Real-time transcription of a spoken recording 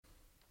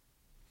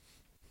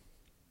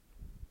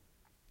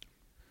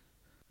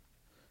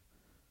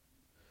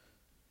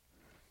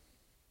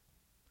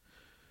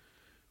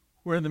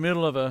We're in the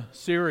middle of a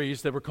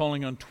series that we're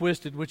calling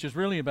Untwisted, which is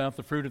really about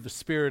the fruit of the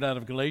Spirit out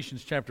of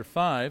Galatians chapter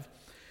 5.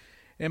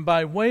 And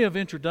by way of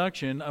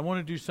introduction, I want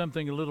to do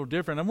something a little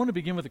different. I want to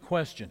begin with a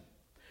question.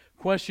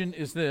 Question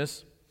is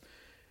this: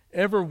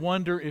 ever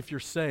wonder if you're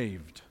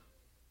saved?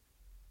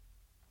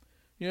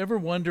 You ever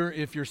wonder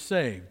if you're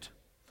saved?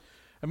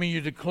 I mean,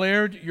 you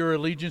declared your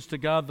allegiance to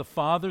God the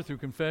Father through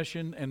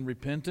confession and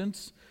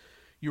repentance.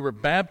 You were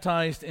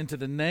baptized into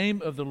the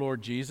name of the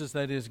Lord Jesus,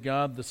 that is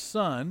God the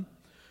Son.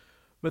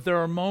 But there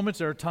are moments,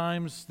 there are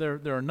times, there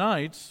are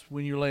nights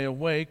when you lay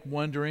awake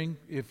wondering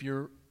if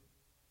you're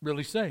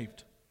really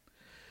saved.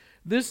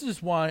 This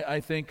is why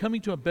I think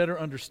coming to a better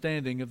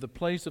understanding of the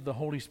place of the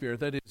Holy Spirit,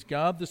 that is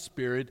God the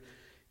Spirit,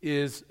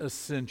 is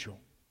essential.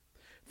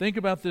 Think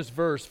about this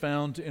verse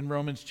found in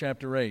Romans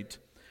chapter 8.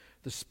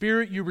 The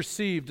Spirit you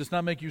received does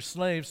not make you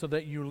slaves so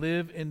that you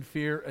live in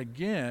fear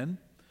again.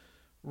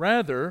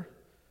 Rather,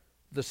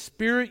 the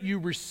Spirit you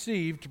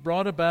received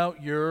brought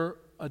about your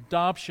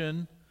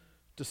adoption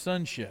to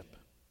sonship.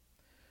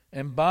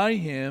 And by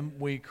Him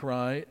we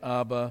cry,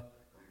 Abba,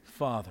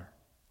 Father.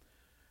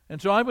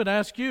 And so I would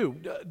ask you,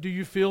 do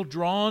you feel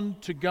drawn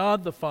to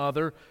God the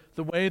Father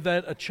the way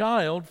that a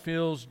child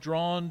feels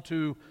drawn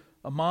to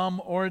a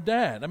mom or a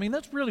dad? I mean,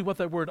 that's really what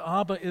that word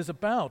Abba is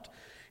about.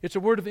 It's a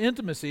word of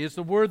intimacy. It's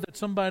the word that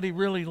somebody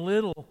really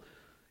little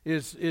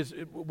is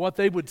what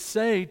they would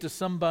say to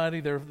somebody,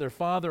 their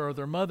father or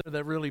their mother,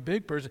 that really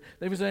big person.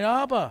 They would say,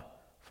 Abba,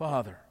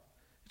 Father.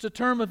 It's a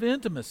term of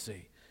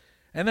intimacy.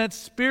 And that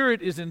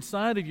Spirit is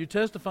inside of you,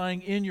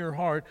 testifying in your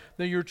heart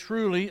that you're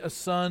truly a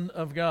son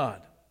of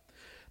God.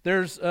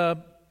 There's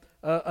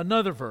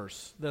another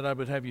verse that I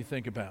would have you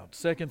think about,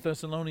 2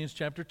 Thessalonians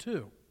chapter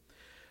 2.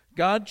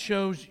 God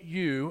chose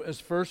you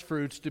as first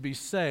fruits to be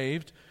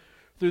saved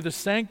through the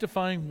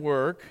sanctifying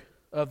work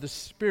of the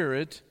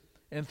Spirit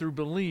and through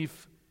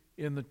belief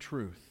in the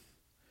truth.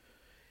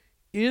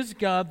 Is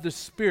God the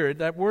Spirit?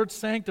 That word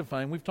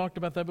sanctifying, we've talked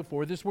about that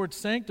before. This word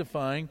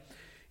sanctifying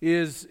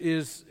is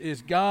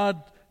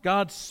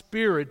God's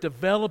Spirit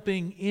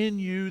developing in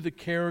you the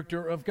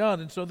character of God.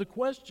 And so the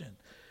question,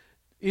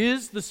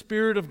 is the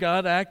Spirit of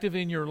God active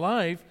in your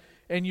life,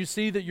 and you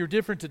see that you're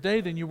different today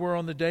than you were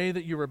on the day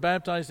that you were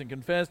baptized and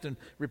confessed and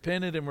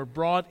repented and were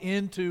brought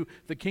into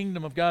the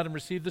kingdom of God and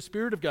received the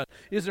Spirit of God?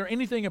 Is there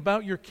anything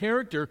about your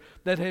character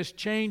that has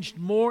changed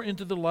more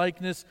into the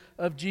likeness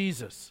of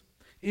Jesus?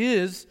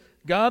 Is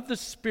God the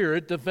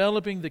Spirit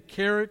developing the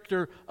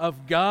character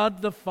of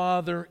God the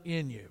Father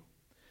in you?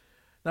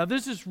 Now,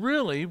 this is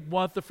really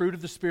what the fruit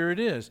of the Spirit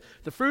is.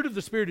 The fruit of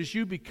the Spirit is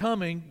you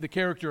becoming the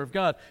character of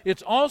God.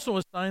 It's also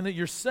a sign that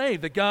you're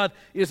saved, that God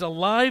is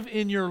alive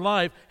in your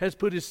life, has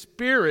put His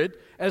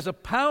Spirit as a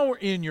power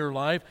in your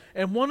life,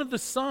 and one of the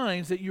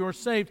signs that you are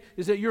saved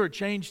is that you're a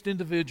changed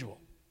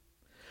individual.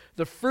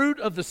 The fruit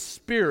of the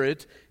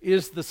Spirit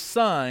is the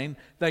sign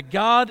that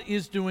God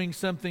is doing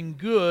something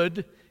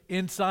good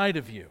inside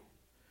of you,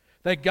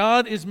 that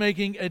God is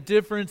making a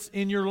difference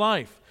in your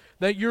life,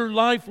 that your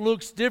life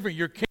looks different,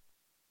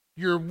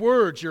 your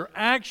words, your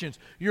actions,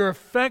 your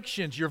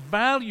affections, your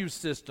value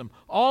system,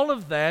 all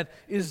of that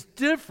is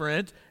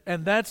different,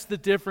 and that's the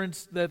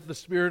difference that the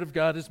Spirit of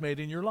God has made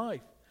in your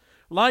life.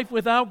 Life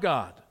without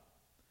God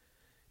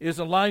is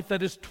a life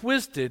that is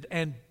twisted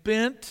and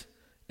bent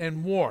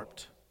and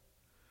warped.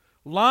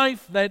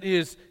 Life that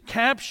is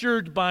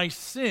captured by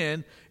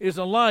sin is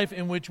a life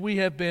in which we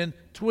have been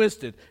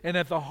twisted. And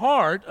at the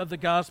heart of the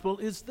gospel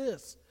is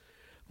this,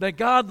 that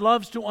God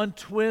loves to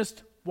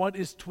untwist what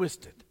is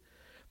twisted.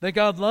 That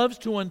God loves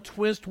to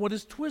untwist what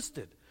is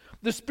twisted.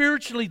 The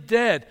spiritually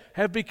dead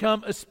have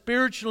become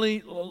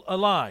spiritually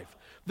alive.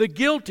 The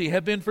guilty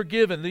have been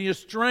forgiven. The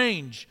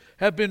estranged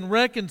have been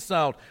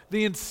reconciled.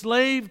 The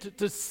enslaved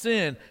to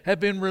sin have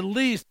been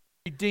released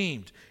and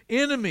redeemed.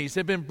 Enemies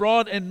have been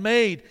brought and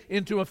made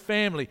into a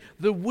family.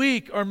 The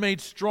weak are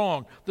made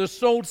strong. The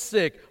soul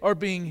sick are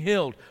being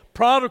healed.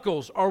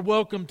 Prodigals are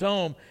welcomed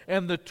home.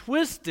 And the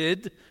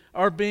twisted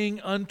are being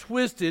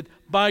untwisted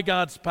by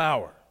God's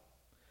power.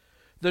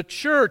 The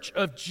church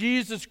of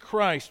Jesus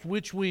Christ,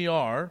 which we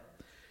are,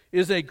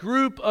 is a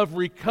group of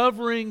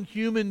recovering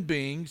human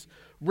beings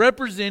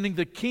representing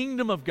the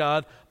kingdom of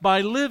God by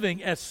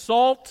living as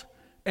salt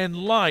and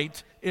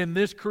light in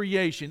this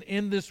creation,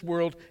 in this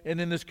world,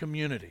 and in this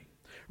community.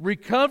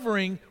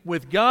 Recovering,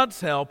 with God's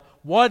help,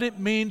 what it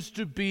means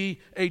to be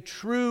a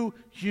true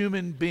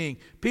human being.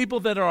 People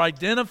that are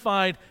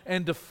identified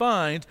and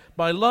defined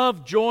by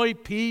love, joy,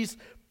 peace,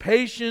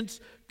 patience,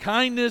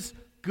 kindness,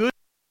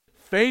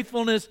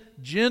 faithfulness,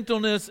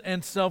 gentleness,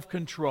 and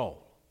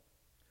self-control.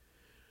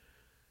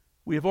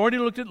 We have already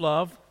looked at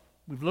love,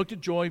 we've looked at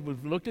joy,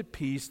 we've looked at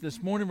peace.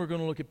 This morning we're going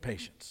to look at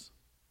patience.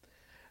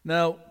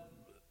 Now,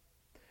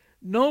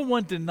 no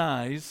one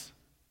denies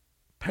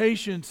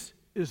patience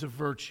is a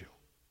virtue.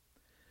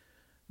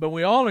 But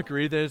we all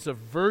agree that it's a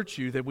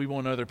virtue that we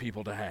want other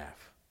people to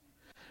have.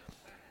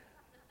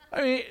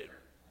 I mean,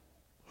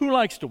 who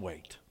likes to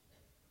wait?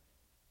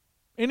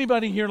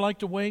 Anybody here like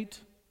to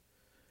wait?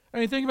 I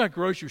mean, think about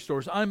grocery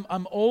stores.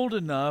 I'm old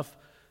enough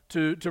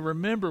to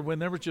remember when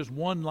there was just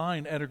one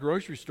line at a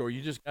grocery store.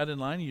 You just got in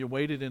line and you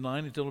waited in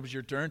line until it was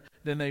your turn.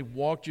 Then they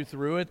walked you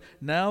through it.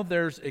 Now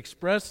there's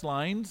express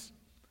lines,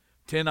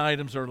 10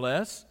 items or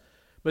less.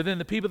 But then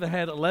the people that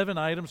had 11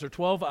 items or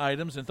 12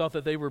 items and thought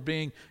that they were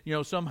being,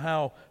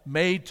 somehow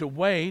made to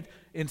wait,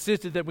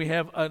 insisted that we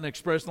have an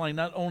express line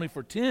not only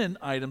for 10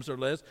 items or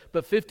less,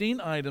 but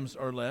 15 items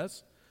or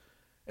less.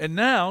 And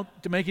now,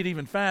 to make it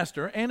even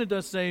faster, and it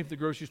does save the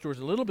grocery stores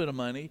a little bit of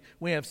money,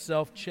 we have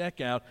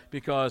self-checkout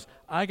because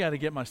I got to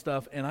get my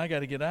stuff and I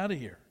got to get out of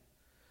here.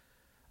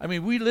 I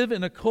mean, we live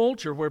in a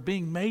culture where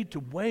being made to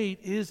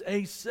wait is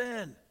a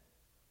sin.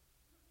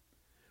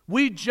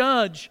 We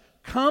judge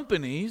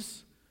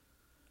companies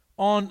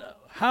on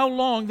how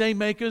long they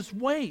make us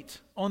wait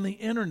on the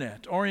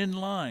internet or in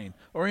line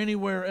or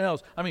anywhere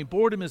else. I mean,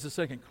 boredom is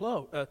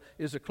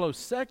a close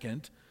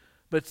second,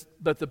 but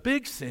the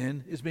big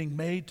sin is being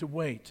made to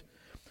wait.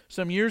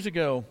 Some years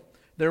ago,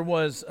 there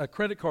was a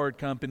credit card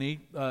company.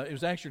 It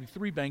was actually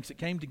 3 banks that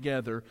came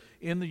together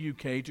in the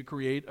UK to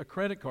create a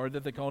credit card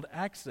that they called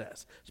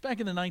Access. It's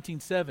back in the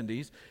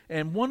 1970s,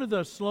 and one of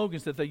the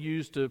slogans that they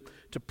used to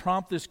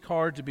prompt this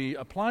card to be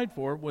applied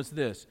for was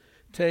this: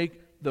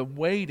 take the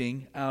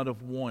waiting out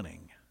of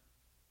wanting.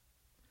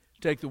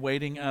 Take the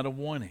waiting out of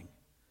wanting.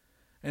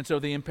 And so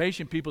the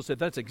impatient people said,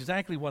 that's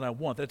exactly what I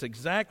want. That's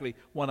exactly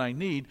what I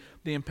need.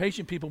 The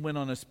impatient people went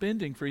on a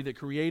spending spree that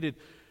created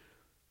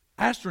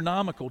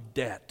astronomical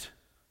debt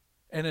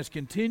and has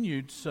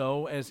continued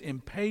so as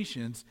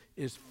impatience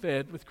is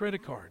fed with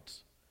credit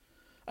cards.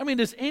 I mean,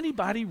 does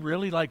anybody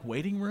really like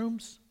waiting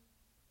rooms?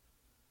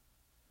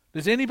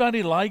 Does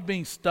anybody like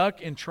being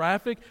stuck in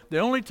traffic? The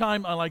only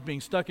time I like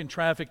being stuck in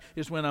traffic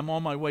is when I'm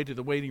on my way to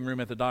the waiting room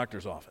at the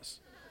doctor's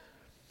office.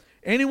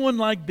 Anyone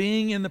like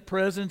being in the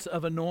presence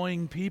of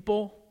annoying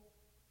people?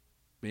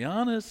 Be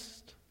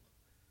honest.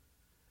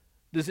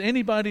 Does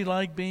anybody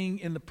like being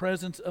in the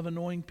presence of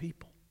annoying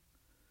people?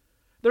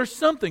 There's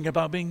something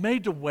about being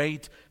made to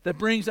wait that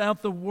brings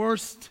out the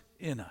worst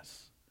in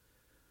us.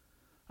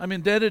 I'm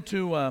indebted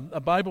to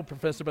a Bible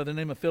professor by the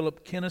name of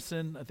Philip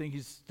Kennison. I think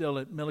he's still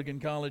at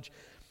Milligan College,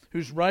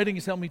 whose writing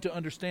has helped me to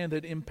understand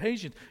that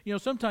impatience,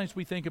 sometimes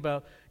we think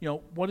about,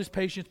 what is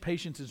patience?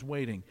 Patience is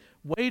waiting.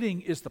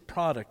 Waiting is the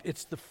product.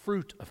 It's the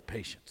fruit of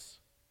patience.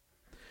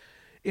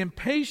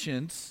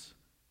 Impatience,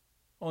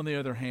 on the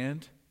other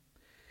hand,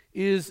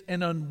 is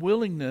an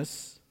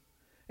unwillingness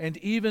and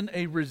even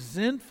a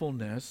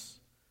resentfulness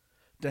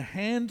to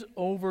hand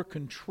over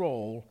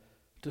control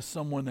to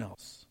someone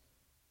else.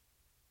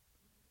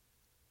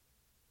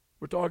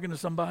 We're talking to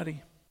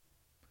somebody,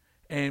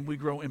 and we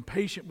grow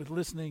impatient with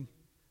listening,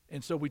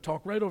 and so we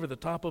talk right over the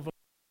top of them.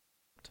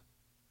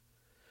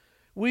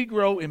 We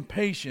grow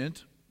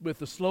impatient with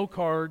the slow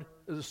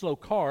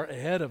car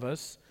ahead of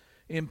us,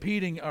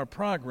 impeding our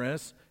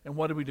progress, and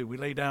what do? We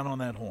lay down on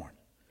that horn.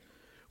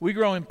 We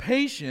grow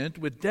impatient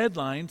with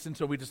deadlines, and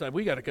so we decide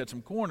we got to cut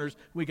some corners,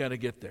 we got to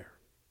get there.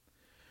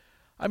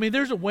 I mean,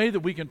 there's a way that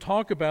we can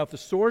talk about the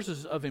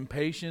sources of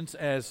impatience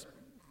as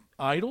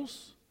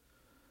idols,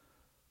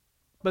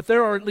 but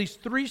there are at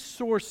least 3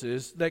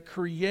 sources that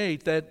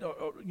create that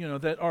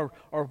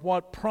are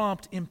what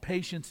prompt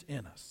impatience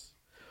in us.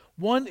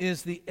 One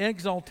is the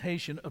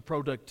exaltation of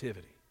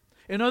productivity.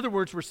 In other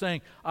words, we're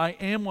saying, I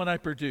am what I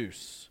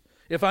produce.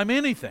 If I'm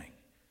anything,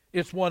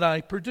 it's what I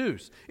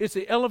produce. It's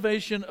the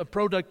elevation of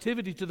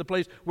productivity to the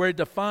place where it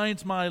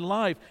defines my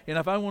life. And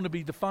if I want to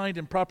be defined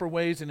in proper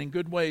ways and in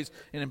good ways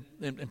and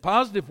in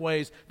positive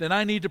ways, then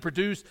I need to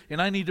produce, and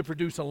I need to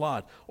produce a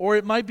lot. Or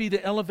it might be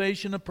the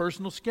elevation of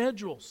personal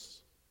schedules.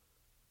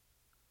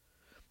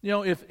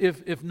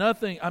 If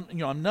nothing,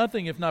 I'm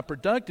nothing if not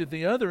productive.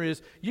 The other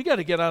is, you got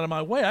to get out of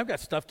my way. I've got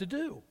stuff to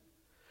do.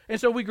 And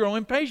so we grow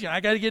impatient.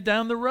 I got to get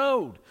down the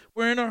road.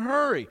 We're in a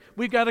hurry.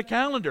 We've got a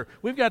calendar.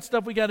 We've got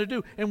stuff we got to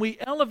do. And we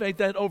elevate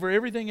that over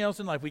everything else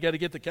in life. We got to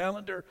get the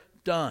calendar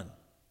done.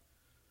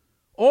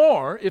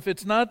 Or if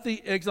it's not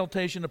the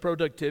exaltation of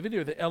productivity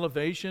or the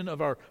elevation of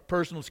our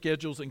personal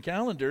schedules and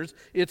calendars,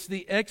 it's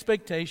the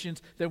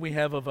expectations that we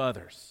have of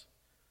others.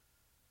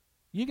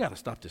 You got to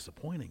stop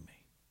disappointing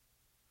me.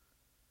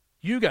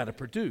 You got to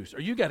produce,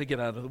 or you got to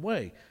get out of the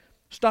way.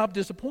 Stop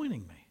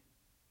disappointing me.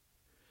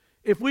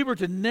 If we were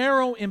to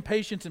narrow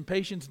impatience and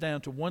patience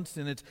down to one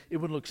sentence, it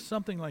would look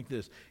something like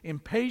this.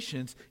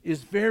 Impatience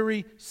is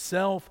very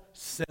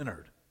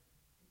self-centered,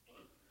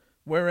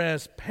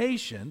 whereas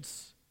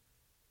patience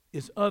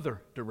is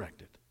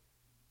other-directed,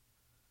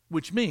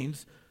 which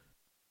means,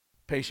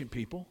 patient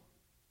people,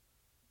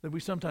 that we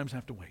sometimes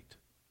have to wait.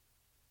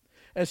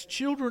 As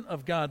children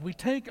of God, we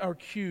take our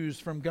cues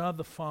from God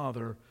the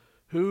Father,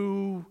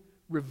 who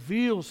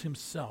reveals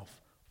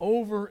himself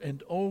over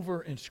and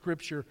over in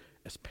Scripture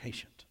as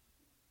patient.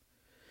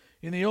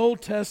 In the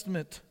Old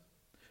Testament,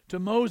 to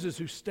Moses,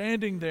 who's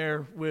standing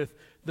there with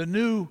the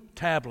new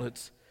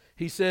tablets,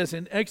 he says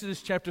in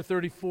Exodus chapter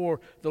 34,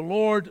 the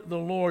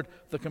Lord,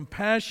 the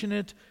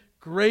compassionate,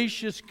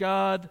 gracious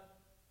God,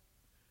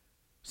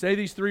 say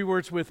these 3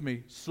 words with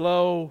me,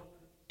 slow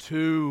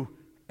to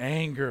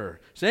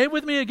anger. Say it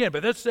with me again,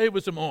 but let's say it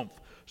with some oomph.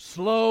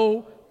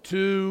 Slow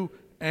to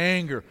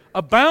anger,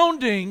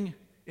 abounding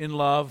in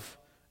love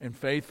and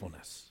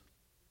faithfulness.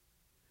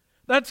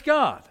 That's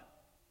God.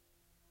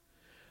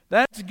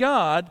 That's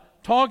God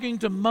talking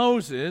to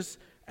Moses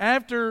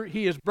after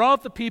he has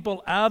brought the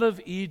people out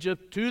of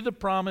Egypt to the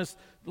promised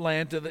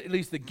land, at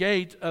least the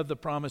gate of the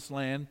promised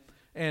land,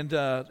 and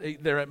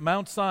they're at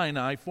Mount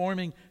Sinai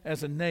forming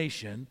as a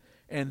nation,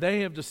 and they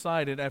have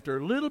decided after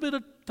a little bit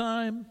of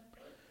time,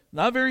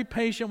 not very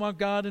patient while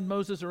God and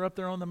Moses are up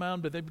there on the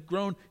mountain, but they've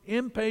grown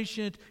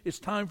impatient. It's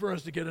time for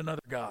us to get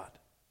another God.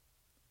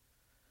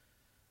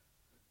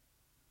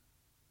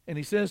 And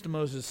he says to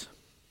Moses,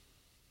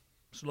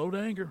 slow to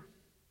anger,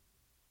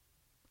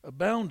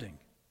 abounding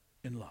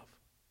in love.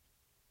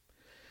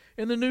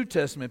 In the New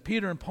Testament,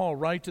 Peter and Paul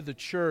write to the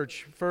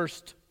church, 1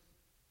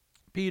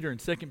 Peter and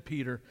 2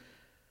 Peter,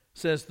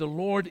 says, the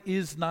Lord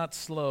is not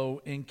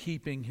slow in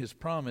keeping his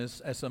promise,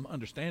 as some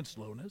understand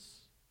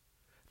slowness.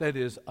 That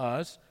is,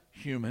 us,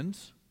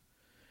 humans.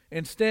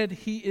 Instead,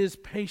 he is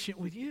patient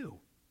with you.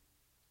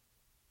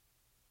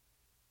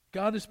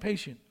 God is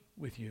patient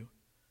with you,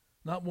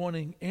 not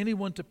wanting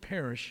anyone to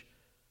perish,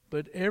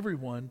 but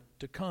everyone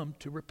to come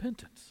to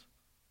repentance.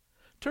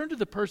 Turn to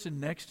the person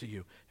next to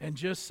you and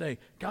just say,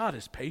 God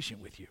is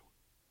patient with you.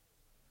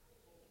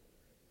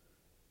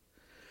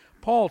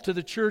 Paul to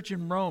the church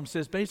in Rome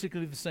says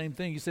basically the same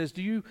thing. He says,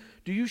 do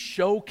you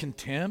show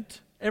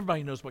contempt?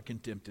 Everybody knows what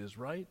contempt is,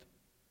 right?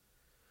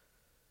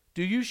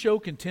 Do you show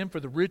contempt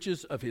for the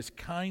riches of his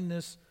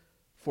kindness,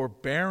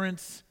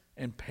 forbearance,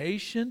 and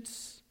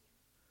patience?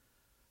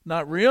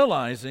 Not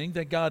realizing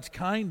that God's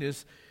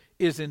kindness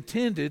is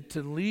intended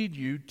to lead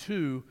you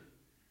to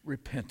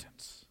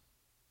repentance.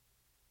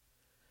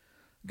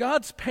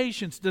 God's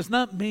patience does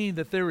not mean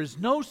that there is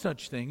no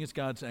such thing as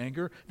God's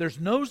anger.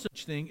 There's no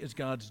such thing as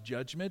God's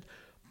judgment.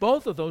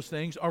 Both of those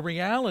things are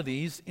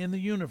realities in the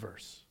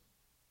universe.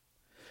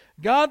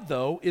 God,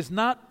 though, is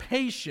not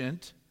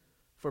patient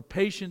for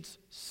patience'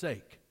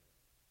 sake.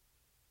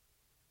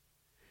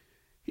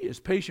 He is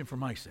patient for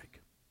my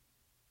sake.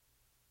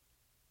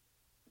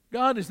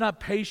 God is not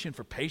patient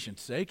for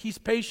patience' sake. He's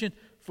patient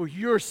for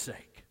your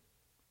sake.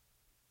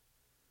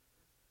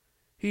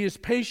 He is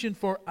patient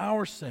for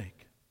our sake.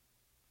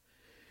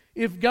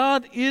 If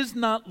God is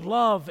not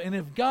love and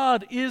if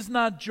God is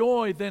not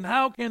joy, then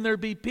how can there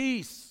be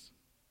peace?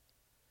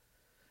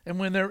 And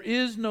when there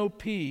is no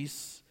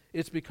peace,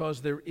 it's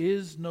because there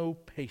is no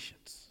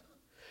patience.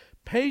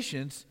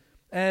 Patience,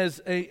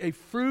 as a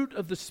fruit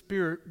of the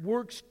Spirit,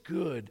 works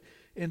good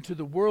into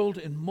the world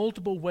in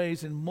multiple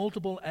ways, in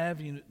multiple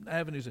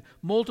avenues,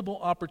 multiple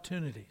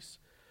opportunities.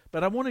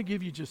 But I want to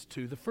give you just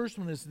two. The first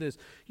one is this.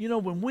 You know,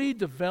 when we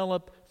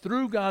develop,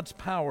 through God's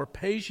power,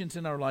 patience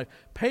in our life,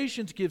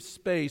 patience gives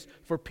space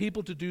for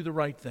people to do the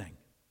right thing.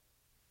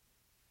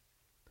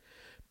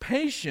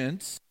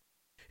 Patience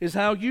is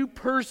how you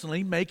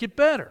personally make it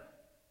better.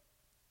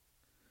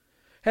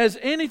 Has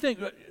anything...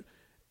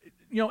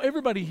 You know,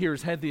 everybody here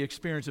has had the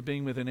experience of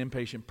being with an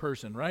impatient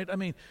person, right? I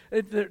mean,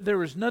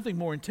 there is nothing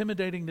more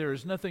intimidating. There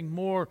is nothing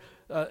more,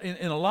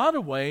 in a lot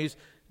of ways,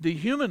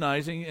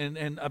 dehumanizing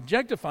and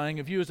objectifying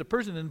of you as a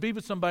person than to be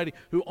with somebody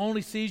who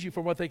only sees you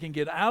for what they can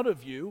get out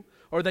of you,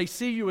 or they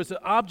see you as an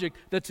object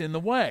that's in the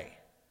way,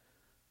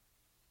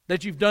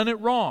 that you've done it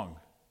wrong,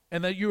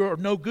 and that you are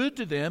no good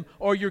to them,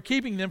 or you're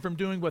keeping them from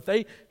doing what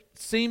they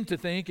seem to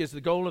think is the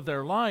goal of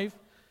their life.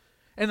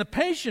 And the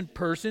patient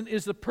person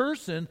is the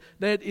person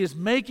that is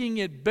making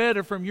it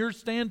better from your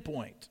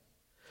standpoint.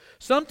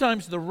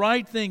 Sometimes the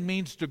right thing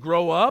means to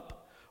grow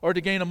up or to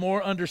gain a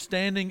more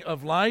understanding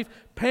of life.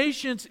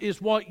 Patience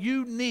is what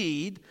you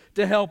need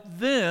to help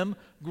them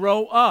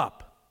grow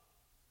up.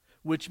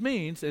 Which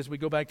means, as we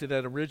go back to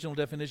that original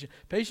definition,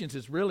 patience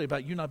is really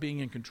about you not being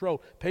in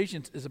control.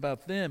 Patience is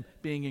about them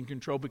being in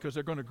control because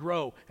they're going to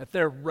grow at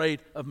their rate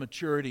of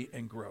maturity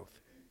and growth.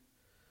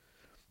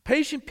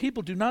 Patient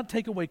people do not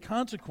take away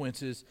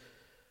consequences,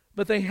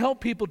 but they help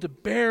people to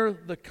bear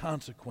the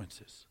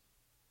consequences.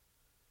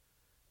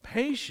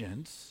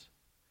 Patience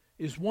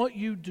is what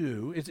you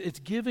do. It's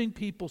giving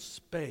people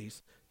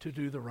space to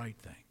do the right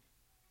thing,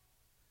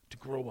 to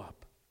grow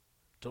up,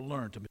 to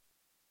learn.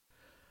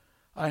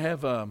 I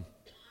have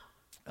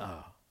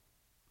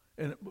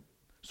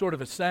sort of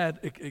a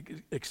sad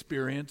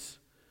experience.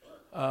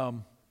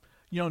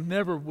 You know,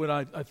 never would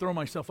I throw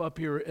myself up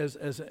here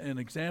as an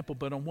example,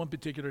 but on one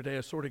particular day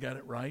I sort of got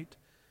it right.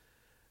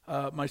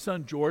 My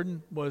son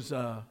Jordan was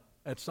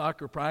at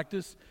soccer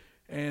practice,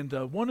 and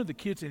one of the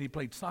kids that he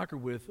played soccer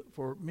with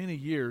for many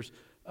years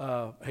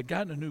had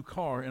gotten a new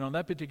car, and on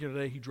that particular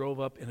day he drove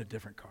up in a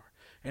different car.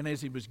 And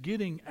as he was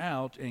getting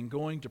out and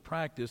going to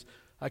practice,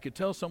 I could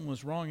tell something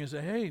was wrong and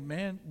say, "Hey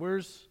man,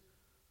 where's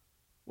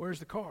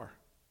the car?"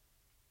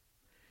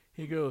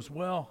 He goes,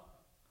 "Well,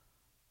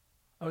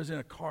 I was in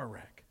a car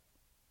wreck.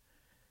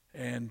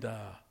 And,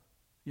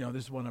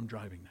 this is what I'm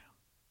driving now."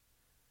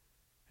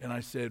 And I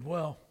said,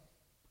 "Well,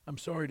 I'm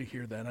sorry to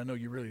hear that. I know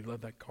you really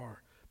love that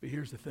car. But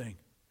here's the thing.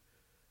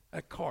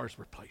 That car is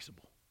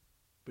replaceable,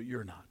 but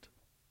you're not.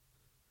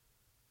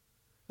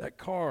 That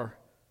car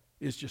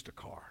is just a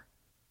car.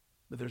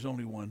 but there's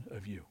only one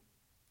of you.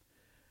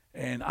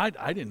 And I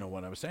didn't know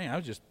what I was saying. I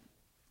was just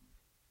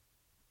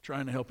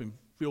trying to help him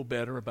feel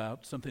better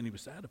about something he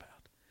was sad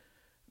about.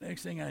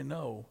 Next thing I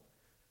know,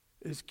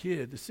 this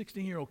kid, the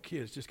 16-year-old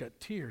kid, has just got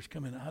tears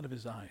coming out of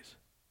his eyes.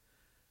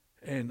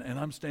 And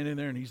I'm standing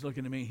there, and he's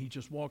looking at me. He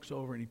just walks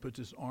over, and he puts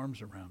his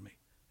arms around me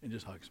and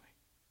just hugs me.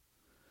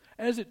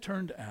 As it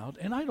turned out,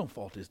 and I don't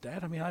fault his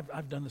dad. I mean,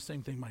 I've done the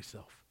same thing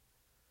myself.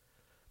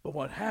 But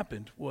what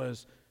happened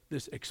was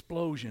this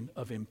explosion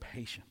of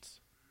impatience.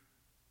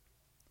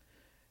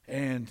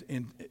 And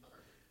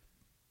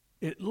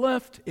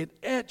it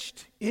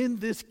etched in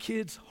this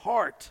kid's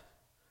heart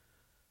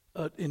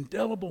an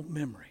indelible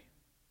memory.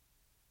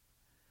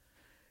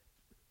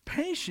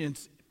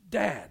 Patience,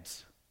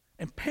 dads,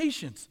 and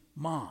patience,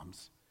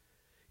 moms,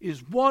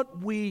 is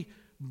what we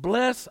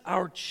bless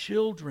our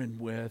children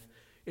with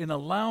in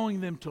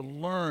allowing them to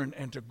learn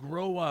and to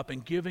grow up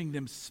and giving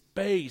them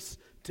space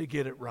to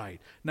get it right.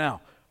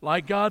 Now,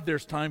 like God,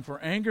 there's time for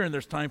anger and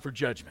there's time for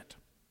judgment.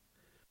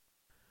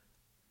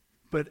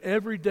 But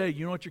every day,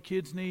 you know what your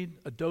kids need?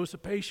 A dose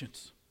of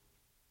patience.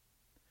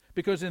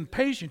 Because in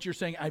patience, you're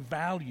saying, I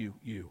value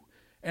you.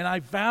 And I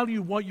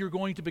value what you're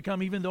going to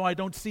become even though I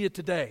don't see it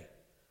today.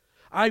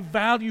 I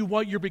value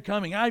what you're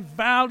becoming. I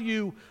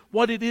value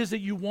what it is that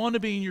you want to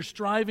be and you're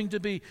striving to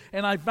be.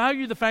 And I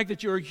value the fact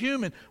that you're a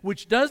human,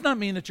 which does not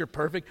mean that you're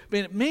perfect, but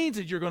it means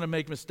that you're going to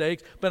make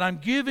mistakes. But I'm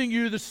giving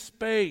you the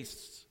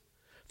space,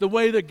 the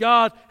way that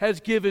God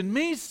has given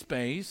me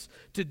space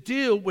to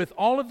deal with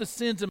all of the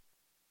sins,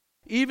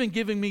 even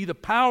giving me the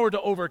power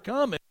to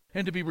overcome it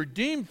and to be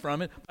redeemed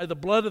from it by the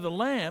blood of the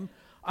Lamb.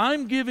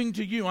 I'm giving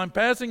to you. I'm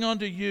passing on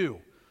to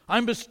you.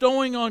 I'm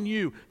bestowing on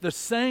you the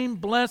same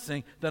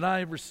blessing that I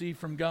have received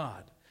from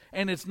God.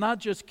 And it's not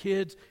just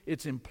kids,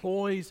 it's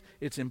employees,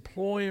 it's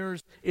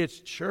employers, it's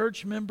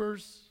church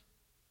members,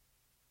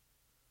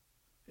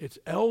 it's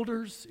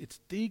elders, it's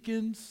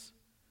deacons,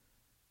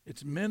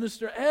 it's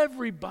ministers.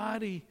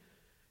 Everybody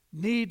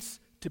needs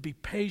to be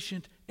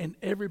patient, and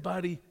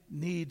everybody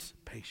needs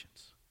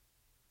patience.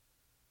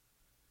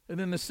 And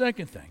then the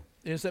second thing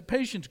is that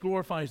patience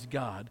glorifies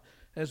God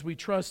as we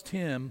trust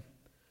Him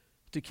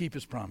to keep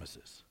His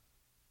promises.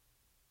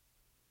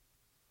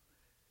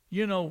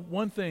 You know,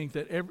 one thing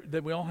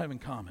that we all have in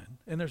common,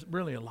 and there's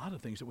really a lot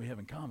of things that we have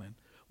in common.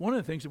 One of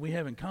the things that we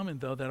have in common,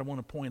 though, that I want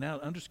to point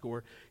out,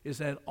 underscore, is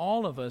that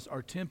all of us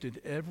are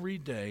tempted every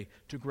day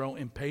to grow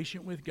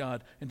impatient with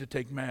God and to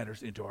take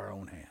matters into our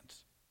own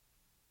hands.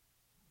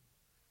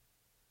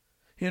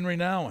 Henry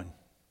Nouwen,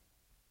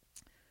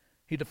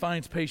 he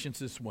defines patience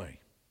this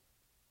way.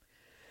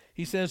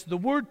 He says, the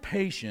word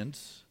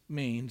patience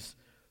means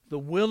the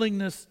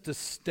willingness to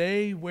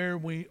stay where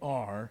we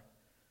are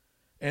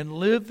and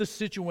live the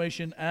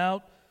situation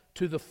out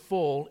to the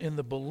full in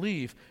the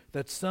belief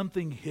that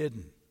something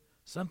hidden,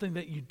 something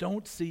that you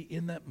don't see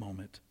in that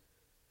moment,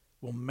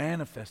 will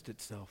manifest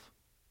itself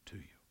to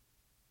you.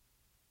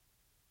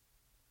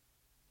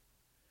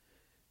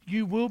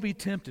 You will be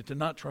tempted to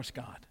not trust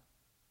God.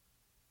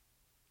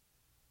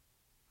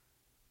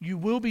 You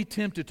will be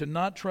tempted to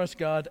not trust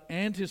God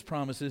and His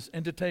promises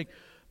and to take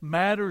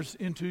matters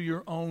into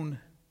your own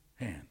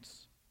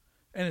hands.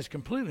 And it's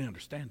completely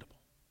understandable.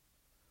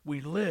 We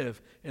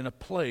live in a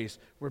place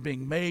where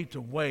being made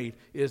to wait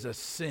is a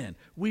sin.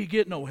 We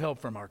get no help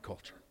from our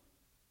culture.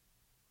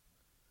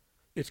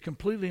 It's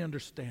completely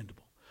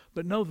understandable.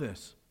 But know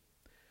this.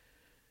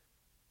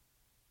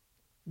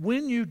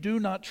 When you do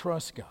not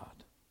trust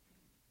God,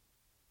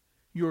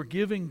 you're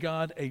giving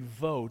God a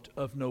vote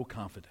of no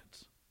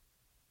confidence.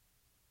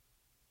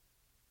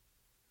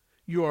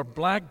 You are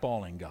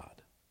blackballing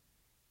God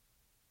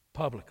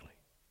publicly.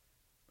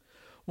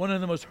 One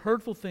of the most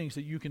hurtful things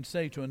that you can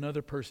say to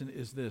another person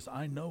is this: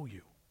 I know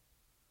you,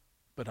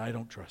 but I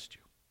don't trust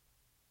you.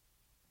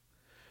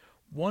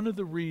 One of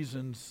the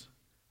reasons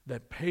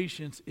that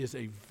patience is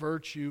a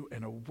virtue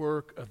and a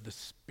work of the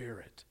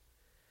Spirit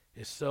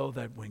is so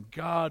that when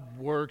God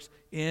works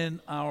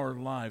in our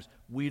lives,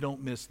 we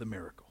don't miss the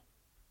miracle.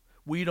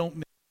 We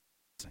don't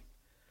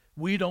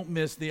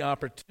miss the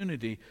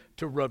opportunity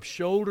to rub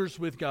shoulders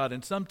with God.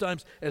 And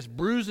sometimes, as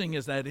bruising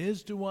as that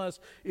is to us,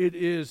 it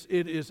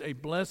is a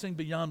blessing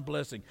beyond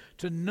blessing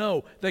to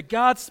know that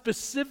God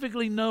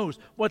specifically knows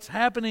what's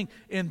happening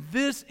in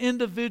this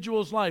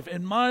individual's life,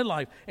 in my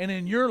life, and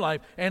in your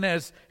life, and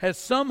has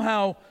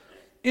somehow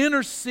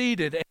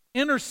interceded and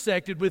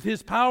intersected with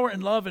His power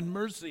and love and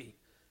mercy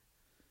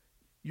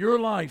your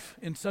life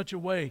in such a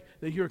way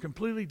that you're a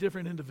completely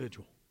different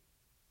individual.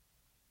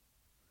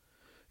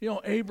 You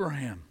know,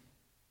 Abraham,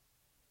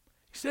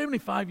 he's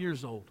 75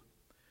 years old.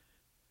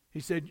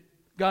 He said,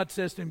 God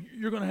says to him,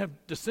 you're going to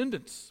have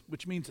descendants,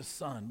 which means a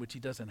son, which he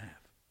doesn't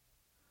have.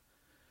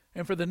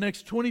 And for the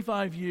next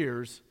 25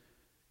 years,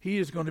 he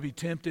is going to be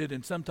tempted,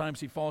 and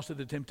sometimes he falls to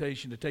the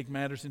temptation to take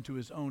matters into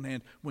his own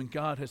hand when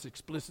God has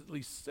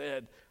explicitly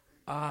said,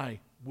 I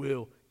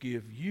will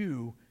give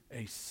you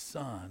a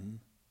son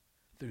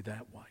through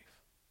that wife.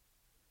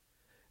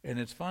 And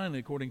it's finally,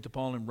 according to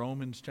Paul in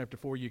Romans chapter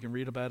 4, you can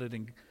read about it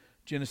in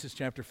Genesis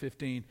chapter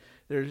 15,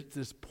 there's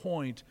this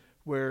point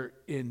where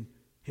in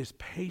his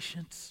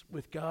patience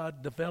with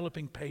God,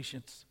 developing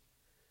patience,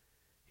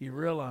 he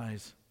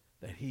realized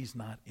that he's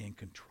not in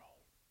control,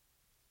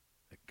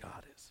 that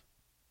God is.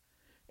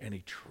 And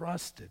he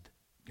trusted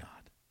God.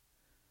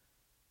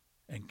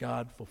 And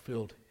God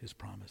fulfilled his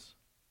promise.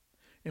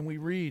 And we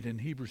read in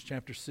Hebrews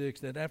chapter 6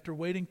 that after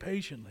waiting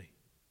patiently,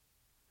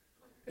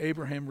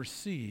 Abraham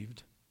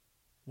received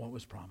what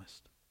was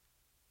promised.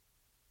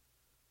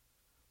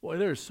 Boy,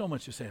 there's so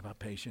much to say about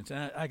patience.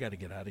 And I got to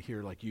get out of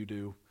here like you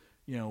do.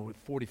 You know,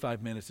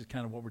 45 minutes is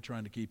kind of what we're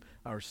trying to keep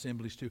our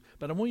assemblies to.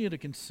 But I want you to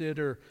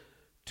consider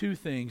two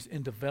things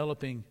in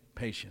developing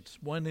patience.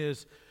 One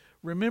is,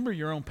 remember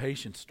your own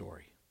patience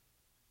story.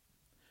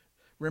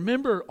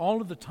 Remember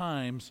all of the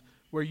times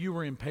where you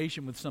were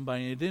impatient with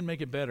somebody and it didn't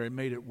make it better, it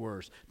made it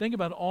worse. Think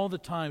about all the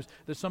times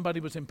that somebody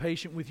was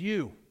impatient with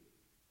you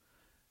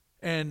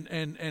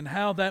and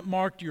how that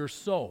marked your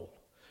soul.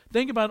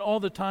 Think about all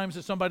the times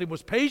that somebody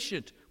was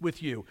patient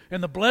with you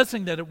and the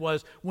blessing that it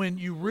was when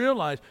you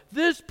realized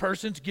this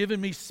person's given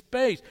me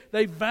space.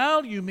 They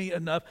value me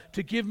enough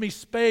to give me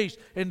space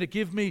and to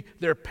give me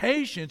their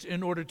patience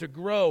in order to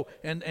grow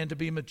and to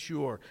be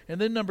mature. And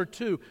then number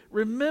two,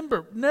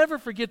 remember, never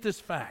forget this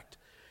fact.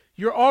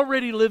 You're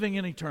already living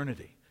in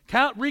eternity.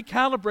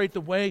 Recalibrate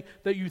the way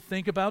that you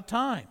think about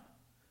time.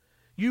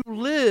 You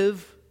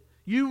live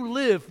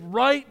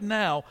right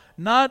now,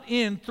 not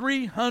in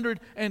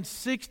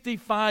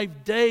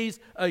 365 days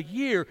a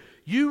year.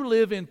 You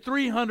live in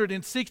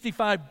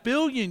 365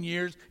 billion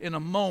years in a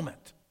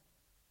moment.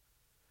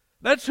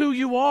 That's who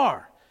you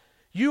are.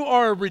 You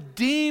are a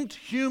redeemed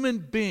human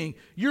being.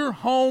 Your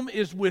home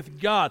is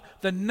with God,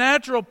 the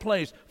natural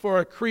place for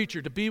a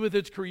creature to be with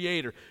its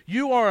Creator.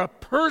 You are a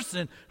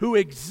person who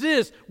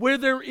exists where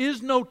there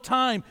is no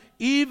time,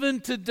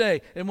 even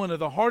today. And one of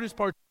the hardest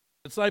parts of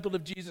the disciple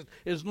of Jesus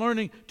is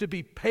learning to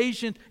be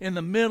patient in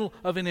the middle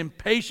of an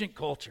impatient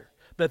culture.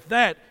 But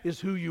that is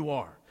who you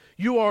are.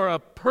 You are a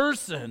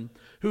person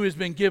who has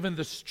been given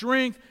the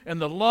strength and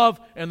the love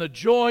and the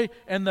joy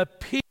and the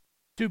peace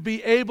to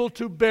be able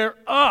to bear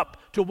up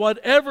to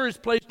whatever is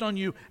placed on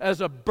you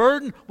as a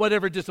burden,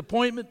 whatever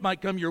disappointment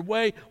might come your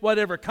way,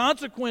 whatever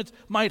consequence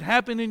might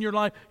happen in your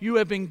life. You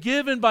have been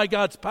given by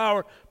God's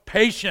power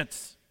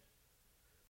patience.